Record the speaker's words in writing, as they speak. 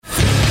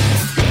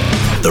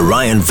The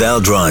Ryan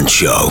Valdron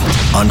Show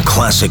on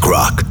Classic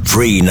Rock,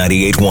 Free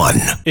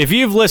 98.1. If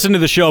you've listened to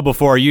the show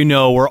before, you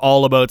know we're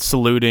all about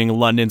saluting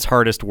London's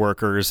hardest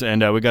workers,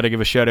 and we got to give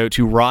a shout out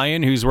to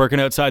Ryan, who's working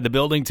outside the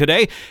building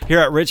today here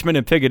at Richmond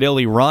and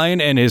Piccadilly.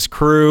 Ryan and his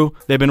crew,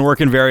 they've been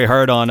working very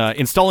hard on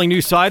installing new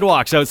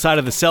sidewalks outside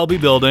of the Selby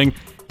building.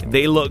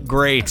 They look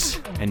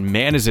great, and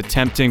man, is it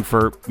tempting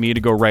for me to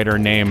go write her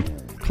name,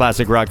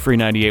 Classic Rock Free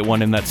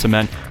 98.1, in that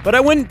cement. But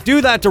I wouldn't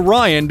do that to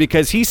Ryan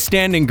because he's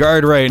standing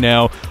guard right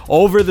now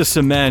over the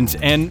cement.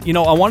 And, you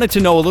know, I wanted to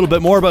know a little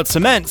bit more about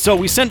cement, so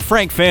we sent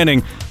Frank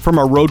Fanning from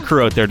our road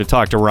crew out there to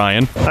talk to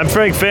Ryan. I'm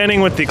Frank Fanning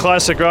with the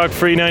Classic Rock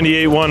Free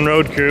 98.1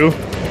 road crew,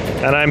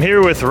 and I'm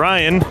here with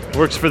Ryan,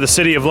 works for the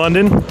City of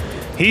London.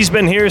 He's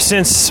been here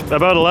since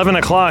about 11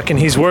 o'clock, and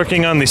he's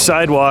working on the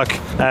sidewalk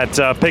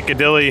at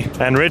Piccadilly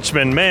and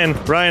Richmond. Man,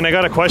 Ryan, I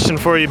got a question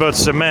for you about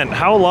cement.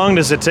 How long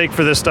does it take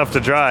for this stuff to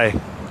dry?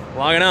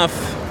 Long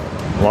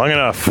enough. Long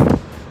enough.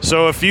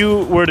 So if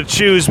you were to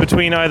choose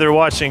between either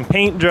watching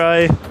paint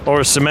dry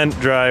or cement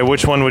dry,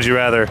 which one would you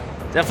rather?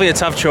 Definitely a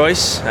tough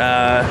choice.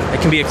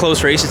 It can be a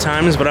close race at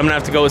times, but I'm going to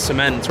have to go with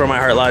cement. It's where my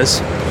heart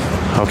lies.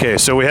 Okay,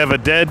 so we have a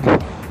dead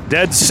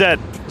set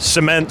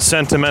cement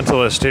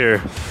sentimentalist here.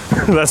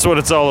 That's what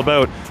it's all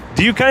about.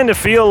 Do you kind of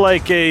feel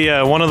like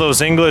one of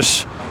those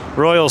English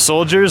royal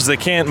soldiers that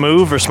can't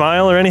move or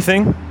smile or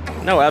anything?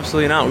 No,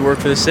 absolutely not. We work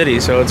for the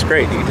city, so it's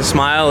great. You get to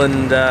smile,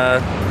 and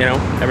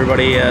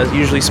everybody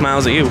usually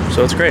smiles at you,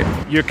 so it's great.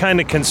 You're kind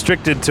of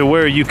constricted to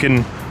where you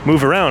can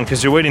move around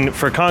because you're waiting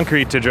for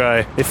concrete to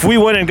dry. If we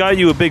went and got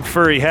you a big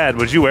furry hat,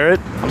 would you wear it?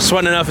 I'm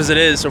sweating enough as it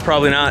is, so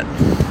probably not.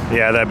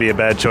 Yeah, that'd be a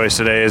bad choice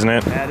today, isn't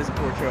it? That is a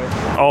poor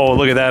choice. Oh,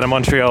 look at that, a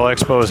Montreal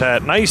Expos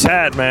hat. Nice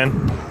hat,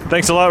 man.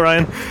 Thanks a lot,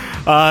 Ryan.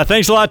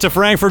 Thanks a lot to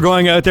Frank for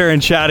going out there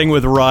and chatting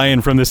with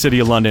Ryan from the City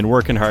of London.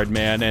 Working hard,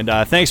 man.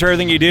 And thanks for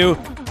everything you do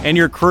and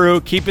your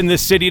crew, keeping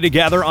this city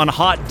together on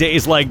hot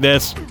days like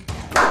this.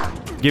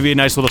 Give you a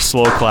nice little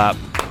slow clap.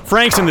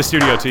 Frank's in the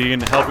studio, too. You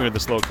can help me with the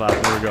slow clap.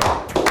 There we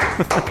go.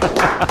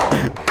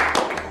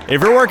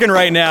 If you're working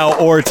right now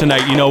or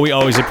tonight, you know we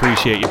always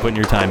appreciate you putting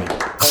your time in.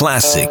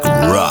 Classic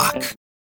Rock.